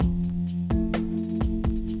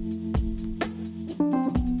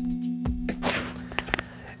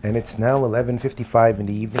And it's now 11:55 in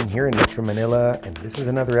the evening here in Metro Manila, and this is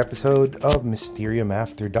another episode of Mysterium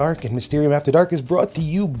After Dark. And Mysterium After Dark is brought to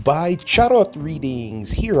you by Charot Readings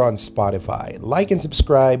here on Spotify. Like and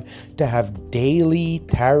subscribe to have daily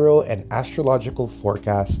tarot and astrological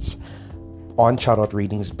forecasts on Charot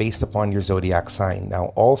Readings based upon your zodiac sign.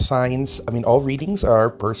 Now, all readings are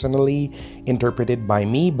personally interpreted by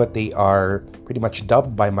me, but they are pretty much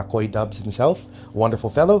dubbed by McCoy Dubs himself, a wonderful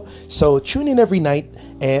fellow. So tune in every night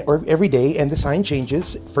or every day, and the sign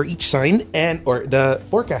changes for each sign, or the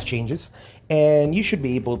forecast changes, and you should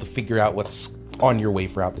be able to figure out what's on your way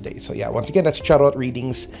throughout the day. So yeah, once again, that's Charot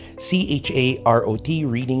Readings, CHAROT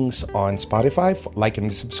Readings on Spotify. Like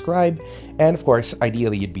and subscribe. And of course,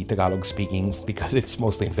 ideally, you'd be Tagalog speaking because it's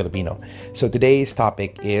mostly in Filipino. So today's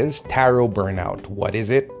topic is tarot burnout. What is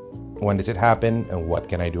it? When does it happen? And what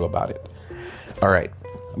can I do about it? All right.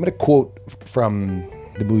 I'm going to quote from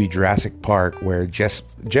the movie Jurassic Park, where Jeff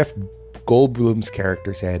Goldblum's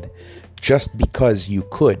character said, "Just because you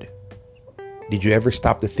could, did you ever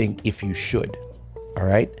stop to think if you should?" All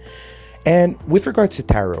right. And with regards to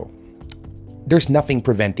tarot, there's nothing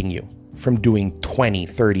preventing you from doing 20,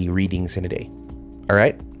 30 readings in a day. All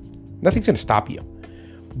right. Nothing's going to stop you.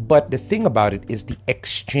 But the thing about it is the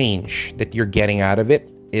exchange that you're getting out of it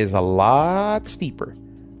is a lot steeper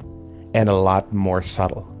and a lot more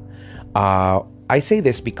subtle. I say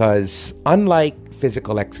this because unlike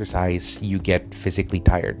physical exercise, you get physically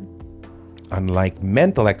tired. Unlike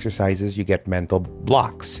mental exercises, you get mental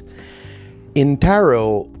blocks. In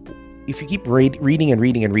tarot, if you keep reading,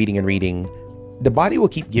 the body will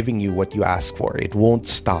keep giving you what you ask for. It won't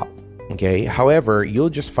stop. Okay. However, you'll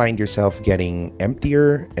just find yourself getting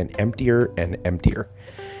emptier and emptier and emptier.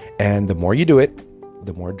 And the more you do it,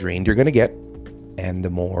 the more drained you're going to get, and the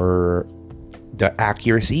more the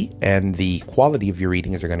accuracy and the quality of your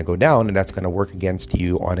readings are going to go down, and that's going to work against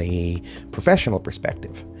you on a professional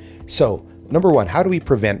perspective. So, number one, how do we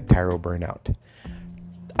prevent tarot burnout?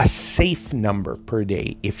 A safe number per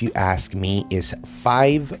day, if you ask me, is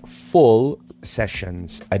 5 full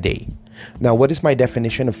sessions a day. Now, what is my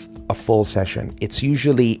definition of a full session? It's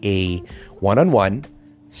usually a one-on-one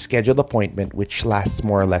scheduled appointment, which lasts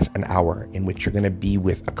more or less an hour, in which you're going to be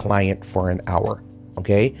with a client for an hour.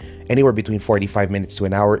 Okay? Anywhere between 45 minutes to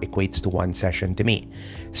an hour equates to one session to me.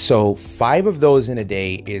 So 5 of those in a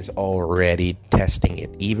day is already testing it.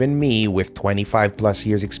 Even me with 25 plus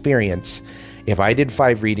years experience, if I did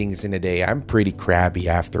 5 readings in a day, I'm pretty crabby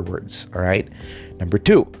afterwards. All right? Number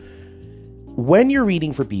 2, when you're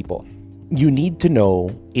reading for people, you need to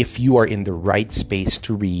know if you are in the right space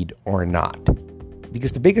to read or not.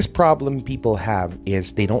 Because the biggest problem people have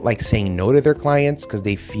is they don't like saying no to their clients because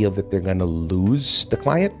they feel that they're going to lose the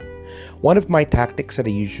client. One of my tactics that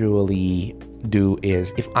I usually do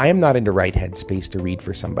is, if I am not in the right headspace to read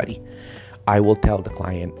for somebody, I will tell the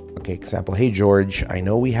client, okay, example, "Hey George, I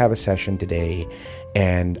know we have a session today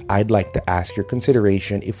and I'd like to ask your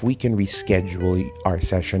consideration if we can reschedule our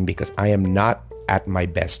session because I am not at my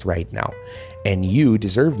best right now and you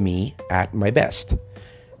deserve me at my best."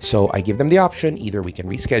 So I give them the option, either we can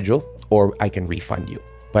reschedule or I can refund you.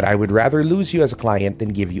 But I would rather lose you as a client than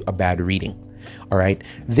give you a bad reading. All right.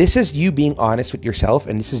 This is you being honest with yourself,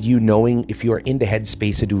 and this is you knowing if you are in the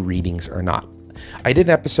headspace to do readings or not. I did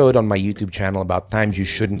an episode on my YouTube channel about times you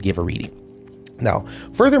shouldn't give a reading. Now,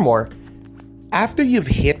 furthermore, after you've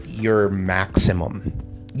hit your maximum,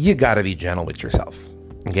 you gotta be gentle with yourself.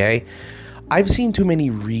 Okay? I've seen too many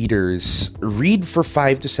readers read for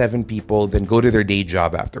 5 to 7 people, then go to their day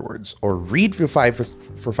job afterwards, or read for 5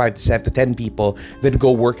 to 7 to 10 people, then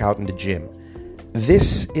go work out in the gym.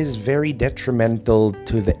 This is very detrimental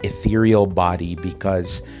to the ethereal body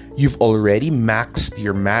because you've already maxed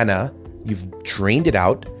your mana, you've drained it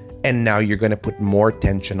out, and now you're going to put more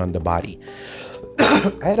tension on the body.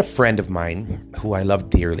 I had a friend of mine who I loved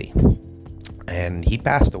dearly, and he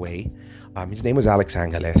passed away. His name was Alex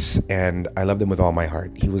Angeles, and I loved him with all my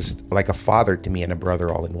heart. He was like a father to me and a brother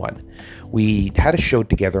all in one. We had a show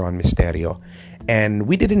together on Misterio, and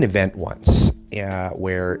we did an event once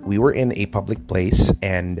where we were in a public place,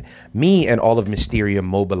 and me and all of Mysterio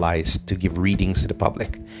mobilized to give readings to the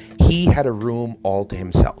public. He had a room all to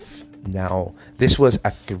himself. Now, this was a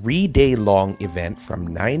 3-day long event from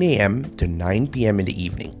 9 a.m. to 9 p.m. in the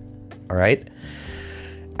evening. All right?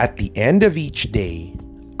 At the end of each day,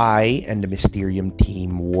 I and the Mysterium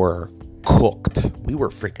team were cooked. We were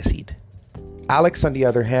fricasseed. Alex, on the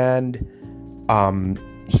other hand,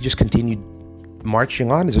 he just continued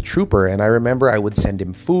marching on as a trooper. And I remember I would send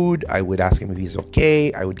him food. I would ask him if he's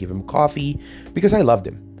okay. I would give him coffee because I loved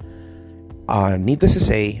him. Needless to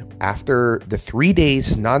say, after the 3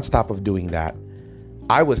 days nonstop of doing that,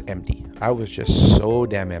 I was empty. I was just so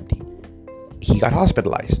damn empty. He got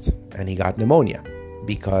hospitalized and he got pneumonia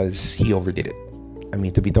because he overdid it. I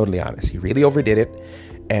mean, to be totally honest, he really overdid it.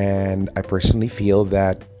 And I personally feel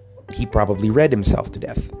that he probably read himself to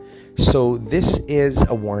death. So this is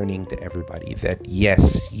a warning to everybody that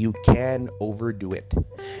yes, you can overdo it.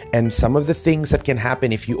 And some of the things that can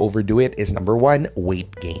happen if you overdo it is, number one,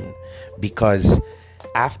 weight gain. Because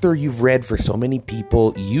after you've read for so many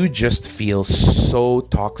people, you just feel so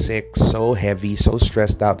toxic, so heavy, so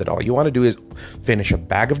stressed out that all you want to do is finish a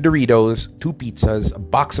bag of Doritos, 2 pizzas, a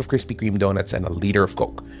box of Krispy Kreme donuts, and a liter of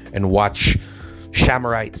Coke and watch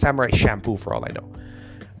Samurai Shampoo for all I know.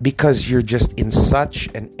 Because you're just in such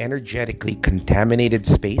an energetically contaminated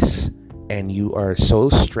space and you are so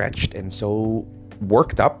stretched and so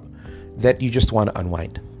worked up that you just want to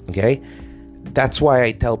unwind, okay? That's why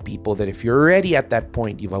I tell people that if you're already at that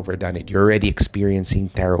point, you've overdone it. You're already experiencing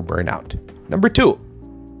tarot burnout. Number 2,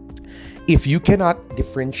 if you cannot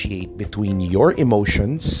differentiate between your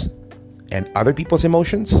emotions and other people's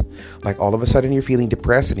emotions, like all of a sudden you're feeling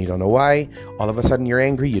depressed and you don't know why, all of a sudden you're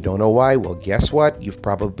angry, you don't know why, well, guess what? You've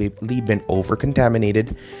probably been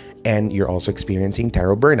over-contaminated and you're also experiencing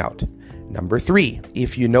tarot burnout. Number 3,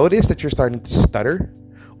 if you notice that you're starting to stutter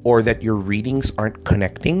or that your readings aren't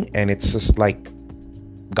connecting and it's just like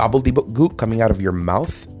gobbledygook coming out of your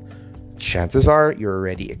mouth, chances are you're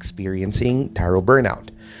already experiencing tarot burnout.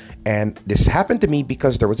 And this happened to me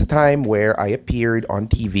because there was a time where I appeared on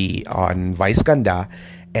TV on Vice Ganda,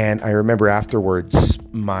 and I remember afterwards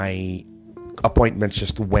my appointments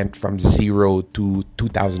just went from 0 to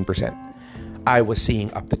 2,000%. I was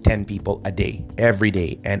seeing up to 10 people a day, every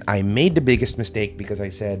day, and I made the biggest mistake because I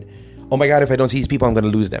said, oh my God, if I don't see these people, I'm going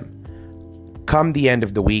to lose them. Come the end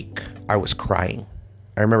of the week, I was crying.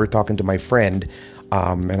 I remember talking to my friend,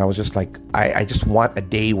 and I was just like, I just want a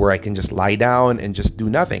day where I can just lie down and just do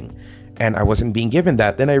nothing. And I wasn't being given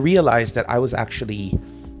that. Then I realized that I was actually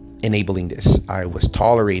enabling this. I was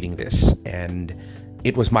tolerating this, and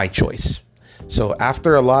it was my choice. So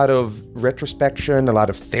after a lot of retrospection, a lot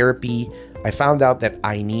of therapy, I found out that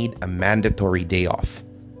I need a mandatory day off.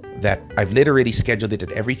 That I've literally scheduled it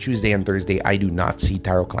that every Tuesday and Thursday, I do not see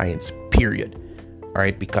tarot clients, period. All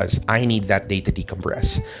right, because I need that day to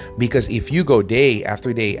decompress. Because if you go day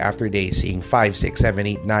after day after day seeing 5, 6, 7,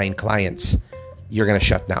 8, 9 clients, you're going to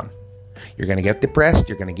shut down. You're going to get depressed.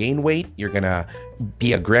 You're going to gain weight. You're going to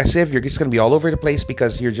be aggressive. You're just going to be all over the place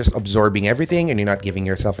because you're just absorbing everything and you're not giving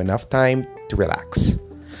yourself enough time to relax.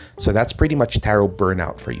 So that's pretty much tarot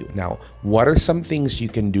burnout for you. Now, what are some things you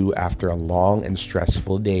can do after a long and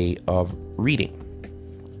stressful day of reading?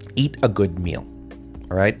 Eat a good meal.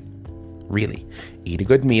 All right? Really. Eat a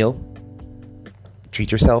good meal.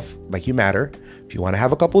 Treat yourself like you matter. If you want to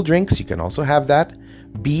have a couple drinks, you can also have that.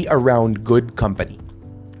 Be around good company.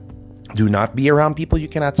 Do not be around people you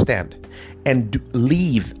cannot stand. And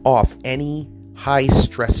leave off any high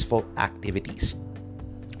stressful activities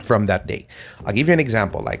from that day. I'll give you an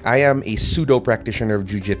example. Like, I am a pseudo practitioner of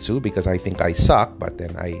jiu-jitsu because I think I suck, but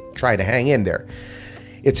then I try to hang in there.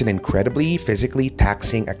 It's an incredibly physically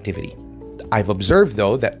taxing activity. I've observed,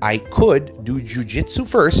 though, that I could do jiu-jitsu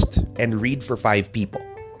first and read for 5 people.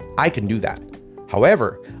 I can do that.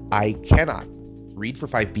 However, I cannot read for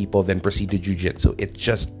 5 people, then proceed to jiu-jitsu. It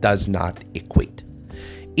just does not equate.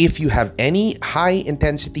 If you have any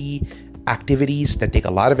high-intensity activities that take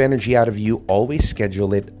a lot of energy out of you, always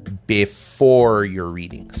schedule it before your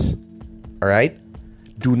readings. All right?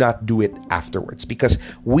 Do not do it afterwards, because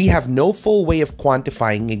we have no full way of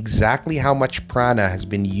quantifying exactly how much prana has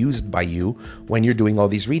been used by you when you're doing all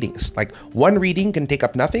these readings. Like, one reading can take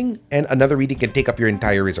up nothing and another reading can take up your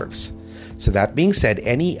entire reserves. So that being said,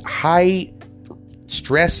 any high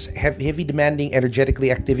stress, heavy demanding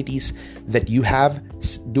energetically activities that you have,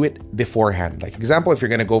 do it beforehand. Like, example, if you're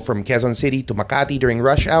going to go from Quezon City to Makati during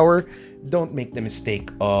rush hour, don't make the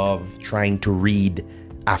mistake of trying to read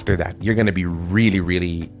after that. You're going to be really,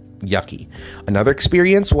 really yucky. Another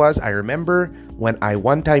experience was, I remember when I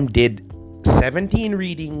one time did 17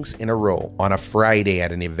 readings in a row on a Friday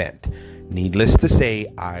at an event. Needless to say,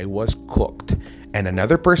 I was cooked. And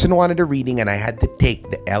another person wanted a reading, and I had to take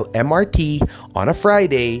the LMRT on a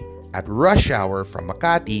Friday at rush hour from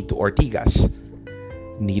Makati to Ortigas.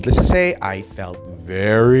 Needless to say, I felt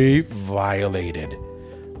very violated.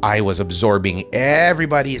 I was absorbing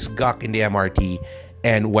everybody's guck in the MRT,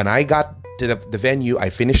 and when I got to the venue, I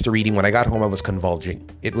finished the reading. When I got home, I was convulsing.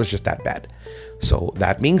 It was just that bad. So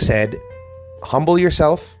that being said, humble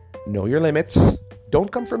yourself, know your limits,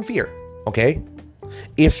 don't come from fear, okay?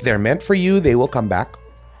 If they're meant for you, they will come back.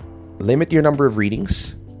 Limit your number of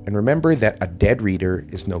readings, and remember that a dead reader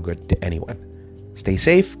is no good to anyone. Stay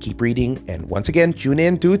safe, keep reading, and once again, tune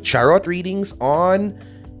in to Charot Readings on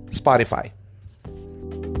Spotify.